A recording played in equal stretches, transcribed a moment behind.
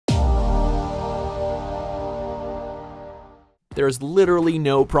There's literally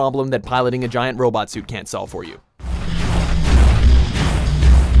no problem that piloting a giant robot suit can't solve for you.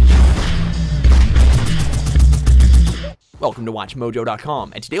 Welcome to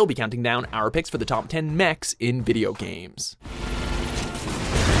WatchMojo.com, and today we'll be counting down our picks for the top 10 mechs in video games.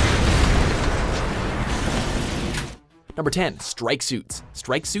 Number 10, Strike Suits.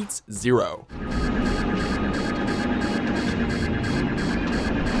 Strike Suits 0.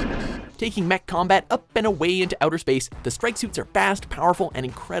 Taking mech combat up and away into outer space, the strike suits are fast, powerful, and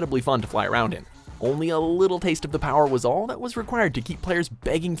incredibly fun to fly around in. Only a little taste of the power was all that was required to keep players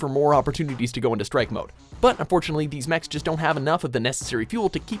begging for more opportunities to go into strike mode. But unfortunately, these mechs just don't have enough of the necessary fuel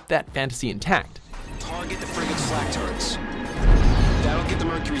to keep that fantasy intact. Target the frigate's flak turrets. That'll give the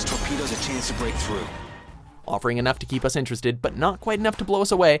Mercury's torpedoes a chance to break through. Offering enough to keep us interested, but not quite enough to blow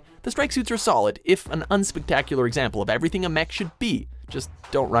us away, the strike suits are solid, if an unspectacular example of everything a mech should be. Just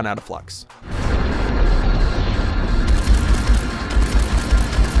don't run out of flux.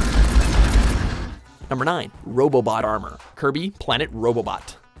 Number 9, Robobot Armor. Kirby Planet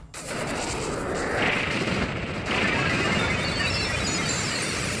Robobot.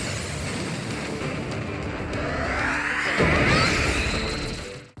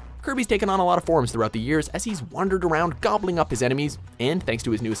 Kirby's taken on a lot of forms throughout the years as he's wandered around gobbling up his enemies, and thanks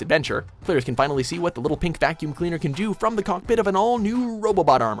to his newest adventure, players can finally see what the little pink vacuum cleaner can do from the cockpit of an all-new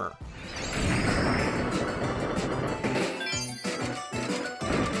Robobot Armor.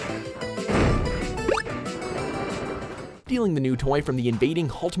 Stealing the new toy from the invading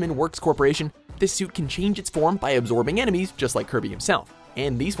Hultman Works Corporation, this suit can change its form by absorbing enemies just like Kirby himself,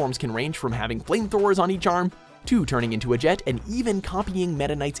 and these forms can range from having flamethrowers on each arm, to turning into a jet and even copying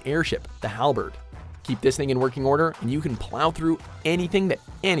Meta Knight's airship, the Halberd. Keep this thing in working order and you can plow through anything that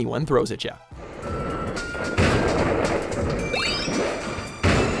anyone throws at you.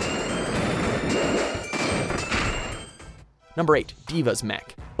 Number 8, D.Va's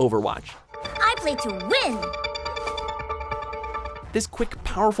Mech, Overwatch. I play to win! This quick,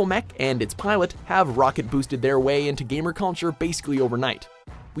 powerful mech and its pilot have rocket boosted their way into gamer culture basically overnight.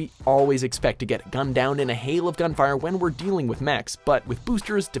 We always expect to get gunned down in a hail of gunfire when we're dealing with mechs, but with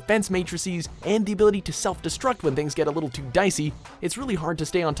boosters, defense matrices, and the ability to self-destruct when things get a little too dicey, it's really hard to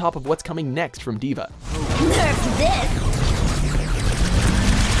stay on top of what's coming next from D.Va. Nerf this!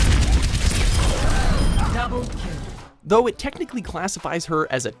 Double kill. Though it technically classifies her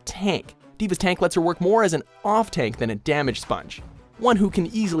as a tank, D.Va's tank lets her work more as an off-tank than a damage sponge, one who can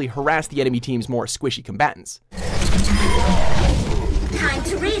easily harass the enemy team's more squishy combatants. Time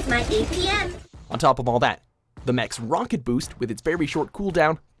to raise my APM. On top of all that, the mech's rocket boost, with its very short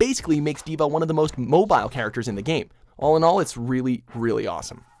cooldown, basically makes D.Va one of the most mobile characters in the game. All in all, it's really, really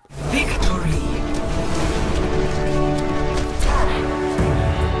awesome. Victory.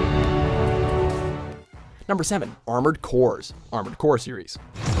 Number 7, Armored Cores, Armored Core series.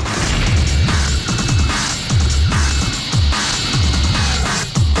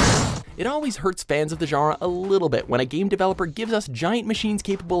 It always hurts fans of the genre a little bit when a game developer gives us giant machines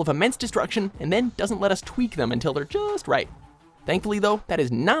capable of immense destruction and then doesn't let us tweak them until they're just right. Thankfully though, that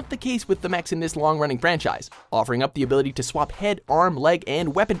is not the case with the mechs in this long-running franchise, offering up the ability to swap head, arm, leg,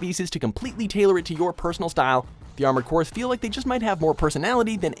 and weapon pieces to completely tailor it to your personal style. The Armored Cores feel like they just might have more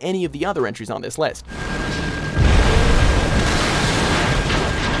personality than any of the other entries on this list.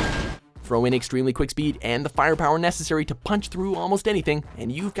 Throw in extremely quick speed and the firepower necessary to punch through almost anything,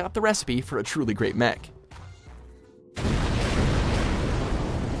 and you've got the recipe for a truly great mech.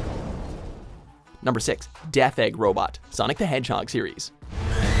 Number 6, Death Egg Robot, Sonic the Hedgehog series.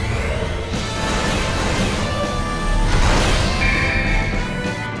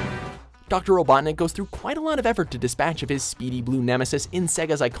 Dr. Robotnik goes through quite a lot of effort to dispatch of his speedy blue nemesis in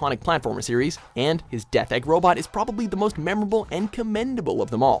Sega's iconic platformer series, and his Death Egg Robot is probably the most memorable and commendable of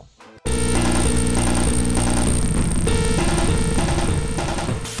them all.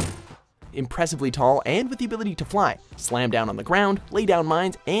 Impressively tall and with the ability to fly, slam down on the ground, lay down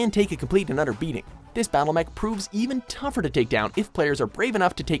mines, and take a complete and utter beating. This battle mech proves even tougher to take down if players are brave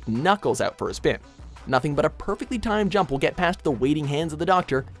enough to take Knuckles out for a spin. Nothing but a perfectly timed jump will get past the waiting hands of the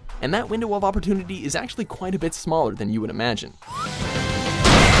Doctor, and that window of opportunity is actually quite a bit smaller than you would imagine.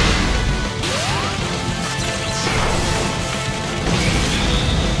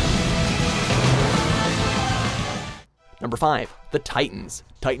 Number 5, the Titans,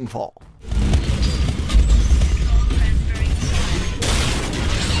 Titanfall.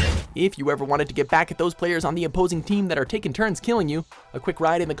 If you ever wanted to get back at those players on the opposing team that are taking turns killing you, a quick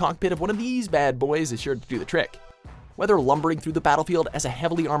ride in the cockpit of one of these bad boys is sure to do the trick. Whether lumbering through the battlefield as a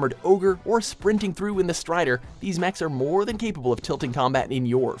heavily armored ogre or sprinting through in the Strider, these mechs are more than capable of tilting combat in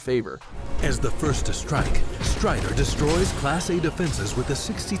your favor. As the first to strike, Strider destroys Class A defenses with a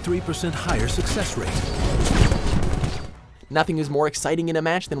 63% higher success rate. Nothing is more exciting in a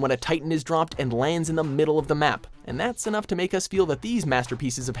match than when a Titan is dropped and lands in the middle of the map, and that's enough to make us feel that these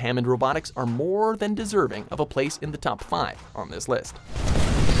masterpieces of Hammond robotics are more than deserving of a place in the top 5 on this list.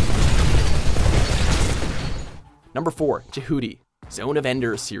 Number 4, Jehuty, Zone of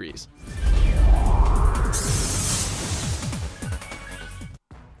Enders series.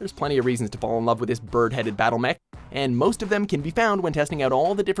 There's plenty of reasons to fall in love with this bird-headed battle mech, and most of them can be found when testing out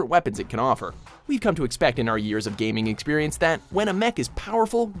all the different weapons it can offer. We've come to expect in our years of gaming experience that when a mech is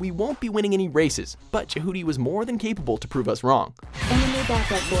powerful, we won't be winning any races, but Jehuty was more than capable to prove us wrong. Enemy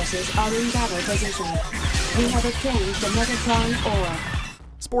backup forces are in battle position. We have obtained the Megatron ore.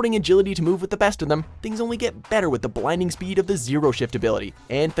 Sporting agility to move with the best of them, things only get better with the blinding speed of the Zero Shift ability,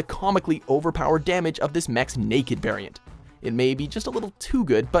 and the comically overpowered damage of this mech's naked variant. It may be just a little too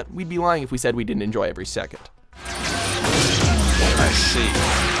good, but we'd be lying if we said we didn't enjoy every second. I see.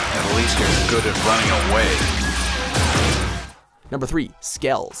 At least you're good at running away. Number 3,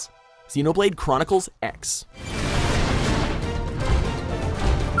 Skells, Xenoblade Chronicles X.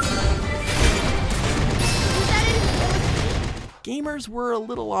 Gamers were a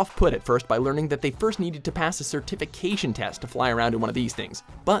little off-put at first by learning that they first needed to pass a certification test to fly around in one of these things,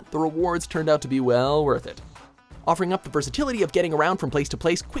 but the rewards turned out to be well worth it. Offering up the versatility of getting around from place to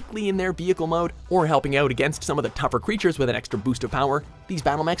place quickly in their vehicle mode, or helping out against some of the tougher creatures with an extra boost of power, these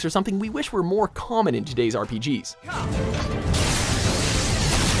battle mechs are something we wish were more common in today's RPGs.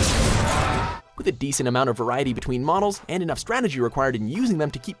 With a decent amount of variety between models, and enough strategy required in using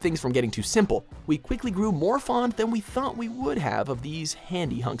them to keep things from getting too simple, we quickly grew more fond than we thought we would have of these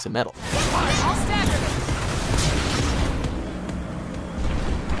handy hunks of metal.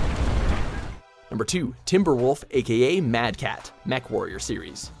 Number 2, Timberwolf, aka Mad Cat, Mech Warrior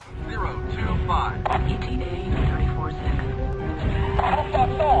series. 025. ETA 34 seconds.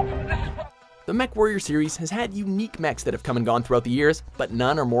 The Mech Warrior series has had unique mechs that have come and gone throughout the years, but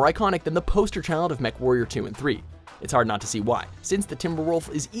none are more iconic than the poster child of Mech Warrior 2 and 3. It's hard not to see why, since the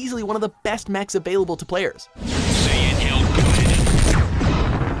Timberwolf is easily one of the best mechs available to players.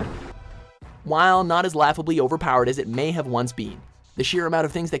 While not as laughably overpowered as it may have once been, the sheer amount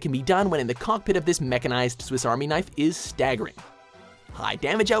of things that can be done when in the cockpit of this mechanized Swiss Army knife is staggering. High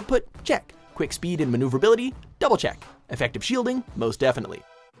damage output? Check. Quick speed and maneuverability? Double check. Effective shielding? Most definitely.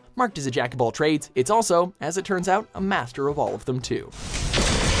 Marked as a jack of all trades, it's also, as it turns out, a master of all of them too.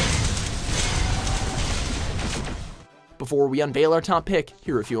 Before we unveil our top pick,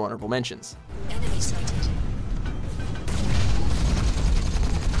 here are a few honorable mentions. Enemy sighted.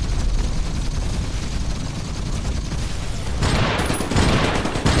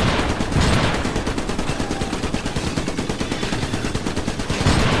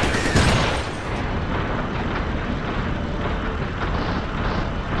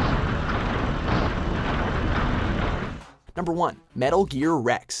 Number 1, Metal Gear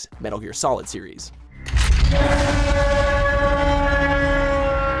Rex, Metal Gear Solid series.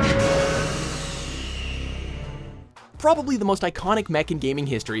 Probably the most iconic mech in gaming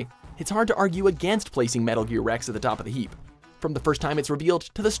history, it's hard to argue against placing Metal Gear Rex at the top of the heap. From the first time it's revealed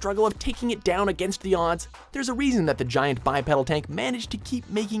to the struggle of taking it down against the odds, there's a reason that the giant bipedal tank managed to keep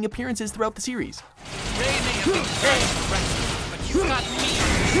making appearances throughout the series.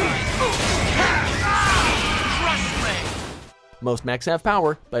 Most mechs have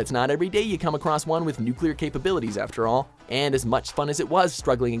power, but it's not every day you come across one with nuclear capabilities after all. And as much fun as it was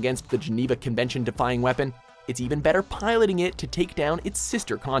struggling against the Geneva Convention-defying weapon, it's even better piloting it to take down its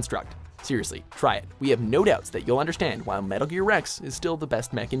sister construct. Seriously, try it. We have no doubts that you'll understand why Metal Gear Rex is still the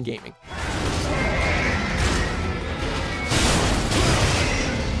best mech in gaming.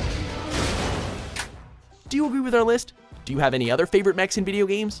 Do you agree with our list? Do you have any other favorite mechs in video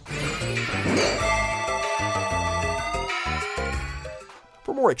games?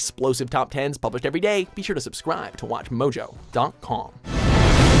 For more explosive top 10s published every day, be sure to subscribe to WatchMojo.com.